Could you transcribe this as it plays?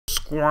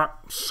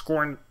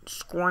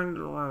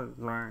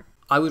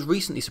I was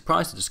recently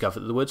surprised to discover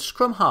that the word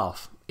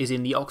scrum-half is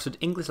in the Oxford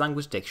English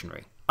Language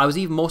Dictionary. I was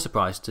even more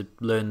surprised to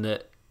learn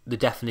that the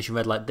definition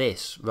read like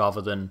this rather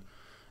than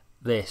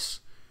this.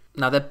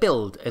 Now, they're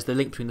billed as the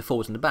link between the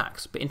forwards and the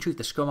backs, but in truth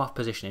the scrum-half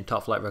position in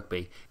top flight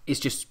rugby is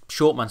just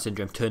short man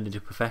syndrome turned into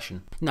a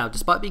profession. Now,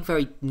 despite being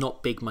very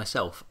not big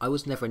myself, I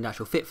was never a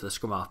natural fit for the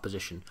scrum-half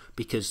position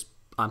because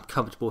I'm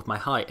comfortable with my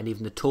height, and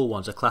even the tall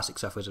ones are classic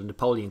sufferers of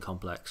Napoleon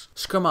complex.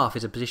 Scrum-half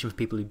is a position for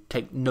people who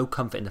take no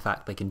comfort in the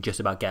fact they can just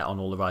about get on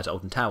all the rides at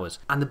Alton Towers.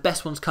 And the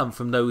best ones come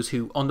from those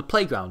who, on the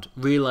playground,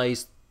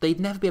 realise they'd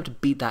never be able to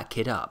beat that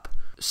kid up.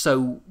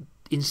 So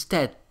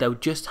instead, they'll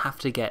just have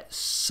to get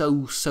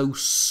so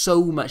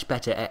much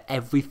better at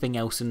everything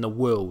else in the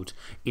world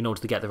in order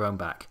to get their own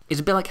back.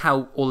 It's a bit like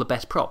how all the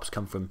best props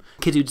come from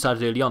kids who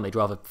decided early on they'd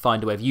rather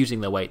find a way of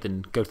using their weight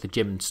than go to the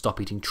gym and stop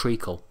eating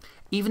treacle.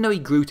 Even though he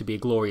grew to be a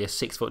glorious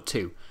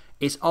 6'2",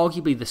 it's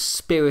arguably the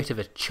spirit of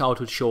a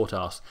childhood short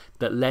arse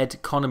that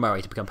led Conor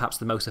Murray to become perhaps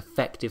the most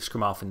effective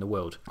scrum-half in the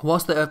world.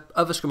 Whilst there are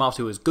other scrum-halves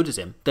who are as good as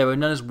him, there are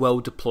none as well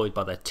deployed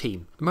by their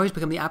team. Murray's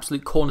become the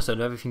absolute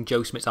cornerstone of everything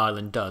Joe Smith's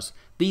Ireland does.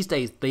 These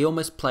days, they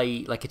almost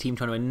play like a team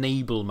trying to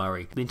enable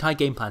Murray. The entire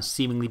game plan is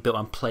seemingly built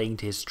on playing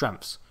to his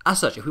strengths. As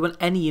such, if we want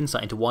any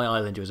insight into why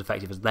Ireland are as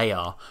effective as they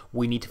are,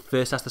 we need to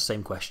first ask the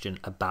same question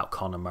about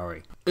Conor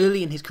Murray.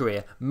 Early in his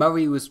career,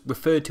 Murray was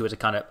referred to as a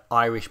kind of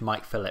Irish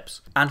Mike Phillips,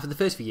 and for the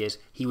first few years,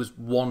 he was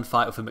one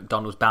fight off a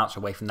McDonald's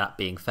bouncer away from that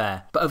being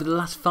fair. But over the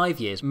last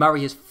 5 years,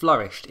 Murray has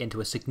flourished into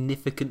a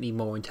significantly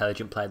more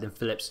intelligent player than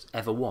Phillips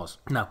ever was.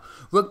 Now,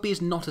 rugby is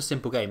not a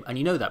simple game, and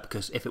you know that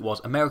because if it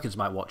was, Americans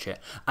might watch it,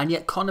 and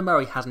yet Conor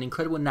Murray has an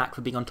incredible knack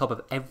for being on top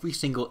of every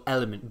single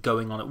element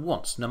going on at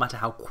once, no matter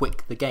how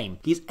quick the game.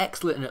 He is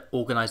excellent at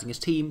organising his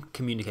team,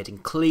 communicating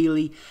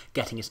clearly,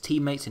 getting his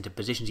teammates into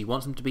positions he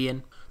wants them to be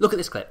in. Look at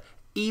this clip.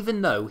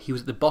 Even though he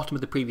was at the bottom of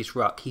the previous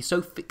ruck, he's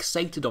so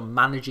fixated on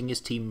managing his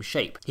team's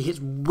shape. He hits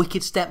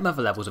wicked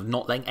stepmother levels of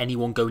not letting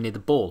anyone go near the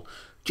ball.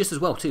 Just as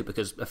well too,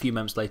 because a few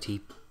moments later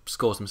he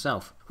scores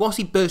himself. Whilst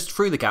he bursts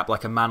through the gap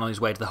like a man on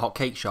his way to the hot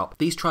cake shop,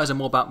 these tries are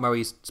more about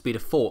Murray's speed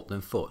of thought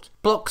than foot.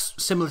 Blocks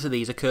similar to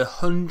these occur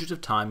hundreds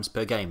of times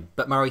per game,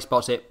 but Murray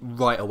spots it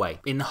right away,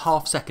 in the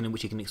half second in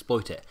which he can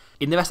exploit it.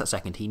 In the rest of that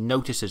second, he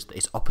notices that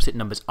his opposite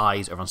number's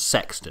eyes are on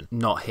Sexton,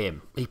 not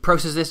him. He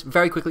processes this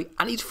very quickly,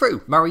 and he's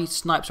through. Murray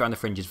snipes around the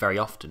fringes very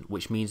often,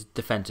 which means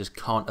defenders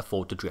can't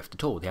afford to drift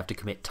at all. They have to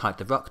commit tight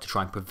to the ruck to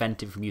try and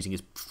prevent him from using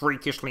his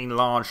freakishly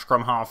large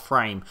scrum-half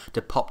frame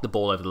to pop the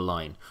ball over the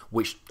line,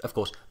 which, of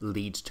course,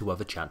 leads to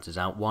other chances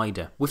out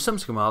wider. With some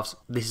scrum-halves,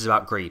 this is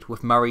about greed.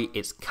 With Murray,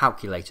 it's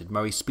calculated.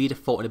 Murray's speed of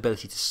thought and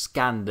ability to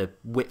scan the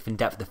width and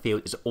depth of the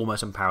field is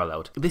almost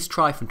unparalleled. This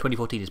try from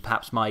 2014 is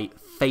perhaps my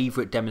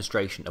favourite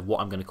demonstration of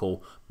what I'm going to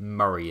call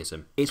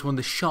Murrayism. It's one of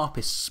the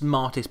sharpest,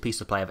 smartest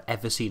pieces of play I've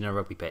ever seen on a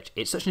rugby pitch.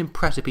 It's such an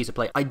impressive piece of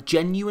play. I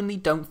genuinely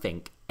don't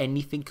think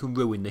anything can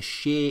ruin the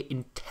sheer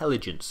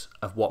intelligence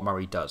of what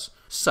Murray does.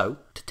 So,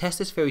 to test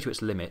this theory to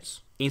its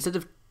limits, instead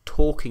of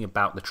talking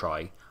about the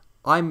try,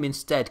 I'm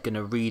instead going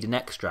to read an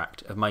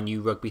extract of my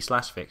new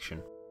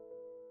rugby/fiction.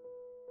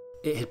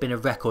 It had been a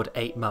record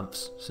 8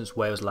 months since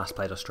Wales last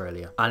played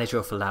Australia, and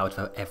Israel Folau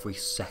felt every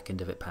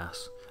second of it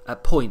pass.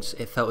 At points,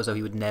 it felt as though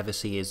he would never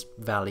see his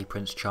Valley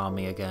Prince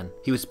Charming again.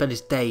 He would spend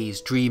his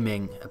days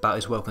dreaming about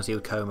his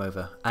well-concealed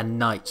comb-over, and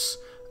nights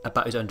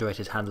about his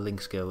underrated handling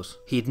skills.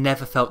 He had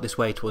never felt this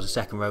way towards a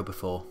second row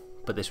before,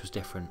 but this was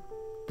different.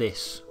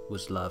 This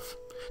was love.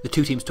 The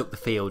two teams took the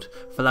field.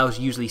 Folau's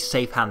usually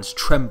safe hands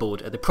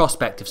trembled at the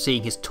prospect of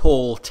seeing his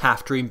tall,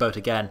 Taft dreamboat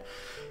again.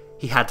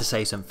 He had to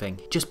say something.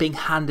 Just being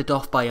handed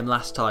off by him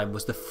last time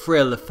was the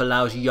thrill of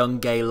Folau's young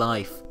gay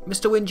life.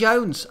 Mr. Wyn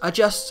Jones,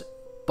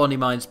 Bonnie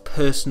Mind's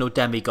personal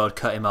demigod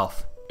cut him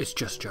off. It's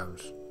just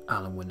Jones.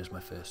 Alan Wyn is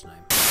my first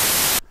name.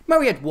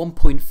 Murray had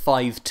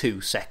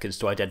 1.52 seconds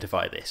to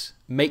identify this,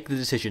 make the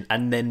decision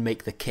and then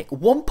make the kick.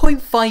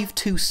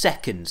 1.52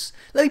 seconds!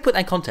 Let me put that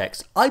in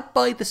context. I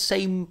buy the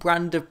same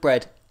brand of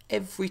bread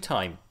every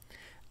time,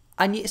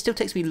 and yet it still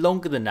takes me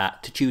longer than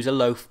that to choose a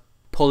loaf,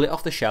 pull it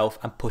off the shelf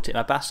and put it in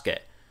my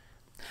basket.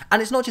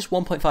 And it's not just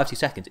 1.52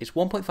 seconds, it's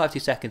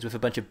 1.52 seconds with a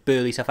bunch of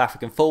burly South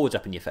African forwards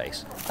up in your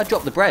face. I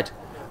dropped the bread.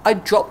 I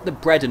drop the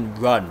bread and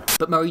run.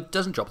 But Murray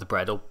doesn't drop the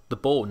bread or the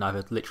ball,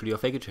 neither literally or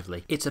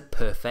figuratively. It's a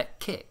perfect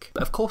kick.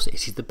 But of course it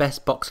is. He's the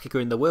best box kicker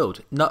in the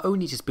world. Not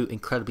only is his boot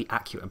incredibly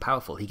accurate and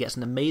powerful, he gets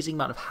an amazing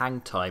amount of hang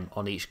time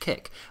on each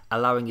kick,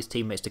 allowing his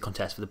teammates to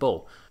contest for the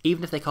ball.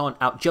 Even if they can't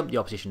out-jump the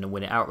opposition and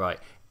win it outright,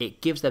 it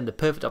gives them the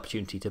perfect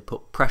opportunity to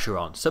put pressure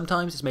on.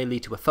 Sometimes this may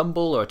lead to a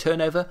fumble or a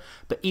turnover,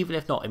 but even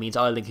if not, it means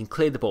Ireland can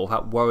clear the ball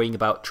without worrying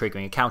about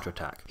triggering a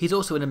counter-attack. He's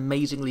also an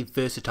amazingly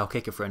versatile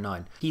kicker for a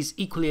 9. He's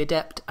equally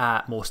adept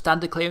at more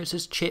standard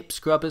clearances, chips,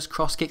 scrubbers,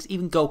 cross kicks,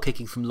 even goal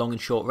kicking from long and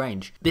short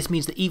range. This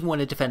means that even when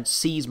a defence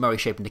sees Murray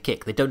shaping the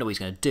kick, they don't know what he's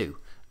going to do.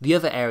 The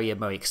other area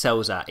Murray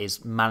excels at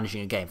is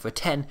managing a game. For a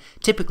 10,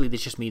 typically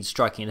this just means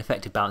striking an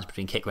effective balance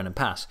between kick, run and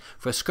pass.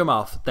 For a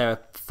scrum-half, there are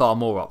far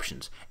more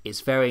options.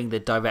 It's varying the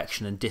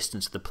direction and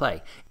distance of the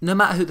play. No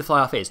matter who the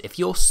fly-half is, if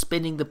you're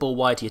spinning the ball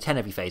wide to your 10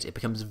 every phase, it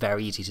becomes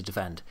very easy to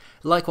defend.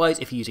 Likewise,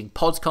 if you're using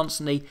pods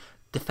constantly,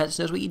 defence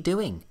knows what you're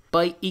doing.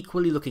 By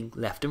equally looking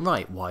left and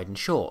right, wide and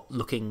short,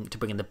 looking to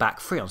bring in the back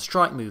three on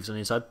strike moves on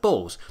inside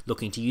balls,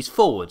 looking to use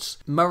forwards,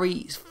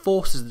 Murray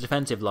forces the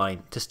defensive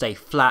line to stay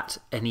flat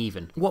and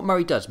even. What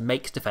Murray does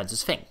makes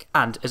defences think.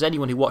 And as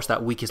anyone who watched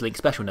that Weakest Link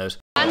special knows,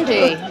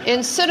 Andy,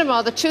 in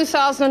cinema, the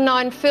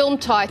 2009 film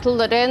title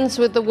that ends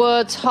with the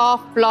words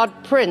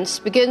Half-Blood Prince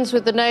begins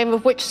with the name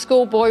of which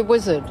schoolboy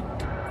wizard?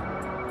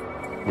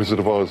 Wizard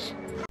of Oz.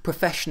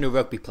 Professional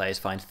rugby players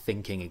find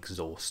thinking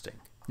exhausting.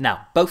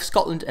 Now, both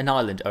Scotland and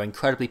Ireland are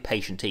incredibly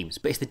patient teams,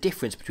 but it's the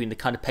difference between the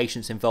kind of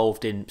patience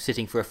involved in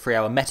sitting for a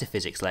 3-hour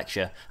metaphysics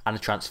lecture and a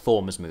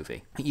Transformers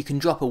movie. You can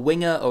drop a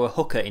winger or a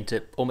hooker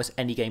into almost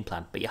any game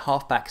plan, but your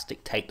halfbacks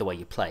dictate the way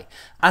you play.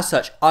 As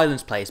such,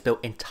 Ireland's play is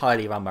built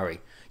entirely around Murray.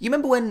 You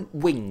remember when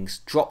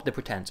Wings dropped the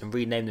pretense and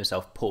renamed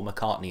themselves Paul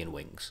McCartney and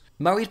Wings?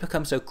 Murray's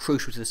become so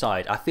crucial to the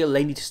side, I feel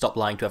they need to stop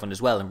lying to everyone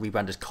as well and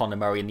rebrand as Conor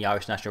Murray in the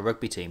Irish national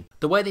rugby team.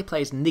 The way they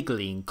play is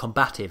niggly and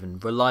combative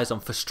and relies on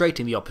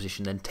frustrating the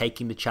opposition then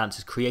taking the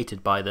chances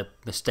created by the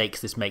mistakes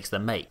this makes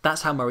them make.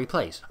 That's how Murray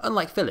plays.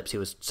 Unlike Phillips, who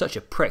was such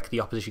a prick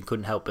the opposition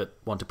couldn't help but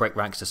want to break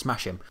ranks to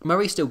smash him,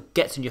 Murray still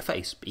gets in your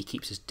face, but he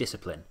keeps his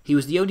discipline. He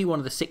was the only one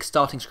of the 6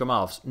 starting scrum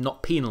halves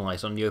not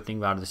penalised on the opening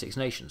round of the Six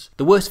Nations.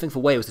 The worst thing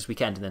for Wales this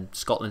weekend, and then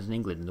Scotland and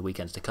England in the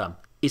weekends to come,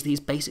 is that he's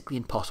basically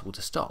impossible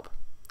to stop.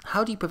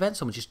 How do you prevent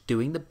someone just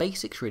doing the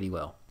basics really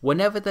well?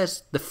 Whenever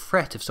there's the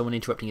threat of someone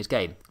interrupting his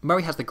game,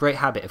 Murray has the great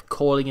habit of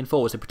calling in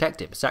forwards to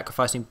protect him,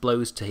 sacrificing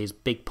blows to his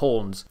big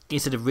pawns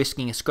instead of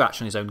risking a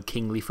scratch on his own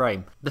kingly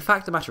frame. The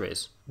fact of the matter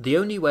is, the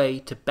only way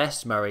to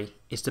best Murray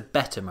is to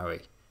better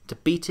Murray, to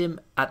beat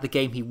him at the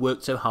game he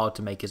worked so hard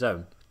to make his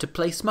own, to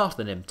play smarter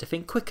than him, to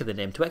think quicker than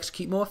him, to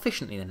execute more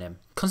efficiently than him.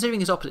 Considering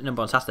his opposite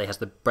number on Saturday has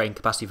the brain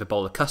capacity of a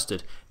bowl of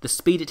custard, the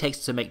speed it takes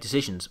to make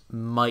decisions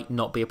might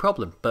not be a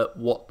problem, but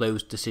what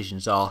those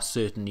decisions are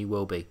certainly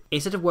will be.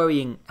 Instead of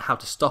worrying how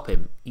to stop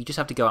him, you just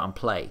have to go out and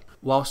play,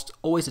 whilst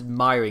always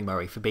admiring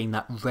Murray for being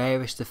that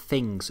rarest of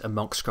things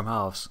amongst scrum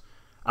halves.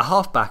 A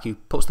halfback who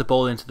puts the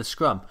ball into the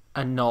scrum,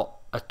 and not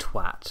a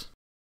twat.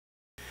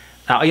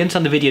 Now, I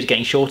understand the video is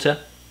getting shorter,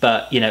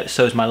 but, you know,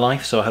 so is my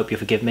life, so I hope you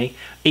forgive me.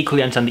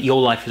 Equally, I understand that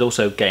your life is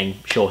also getting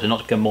shorter, not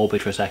to become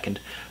morbid for a second.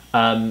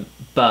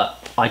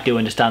 But I do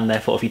understand,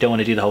 therefore, if you don't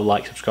want to do the whole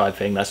like, subscribe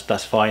thing,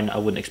 that's fine. I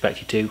wouldn't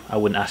expect you to. I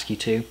wouldn't ask you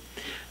to.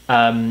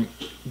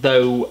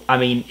 Though, I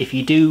mean, if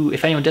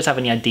anyone does have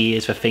any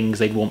ideas for things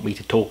they'd want me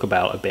to talk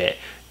about a bit,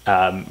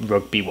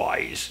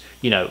 rugby-wise,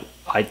 you know,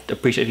 I'd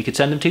appreciate if you could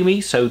send them to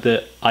me so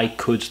that I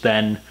could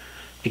then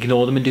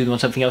ignore them and do them on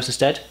something else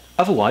instead.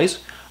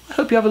 Otherwise, I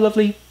hope you have a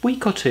lovely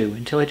week or two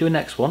until I do a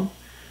next one,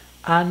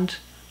 and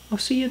I'll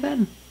see you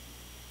then.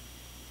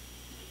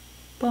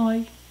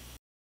 Bye.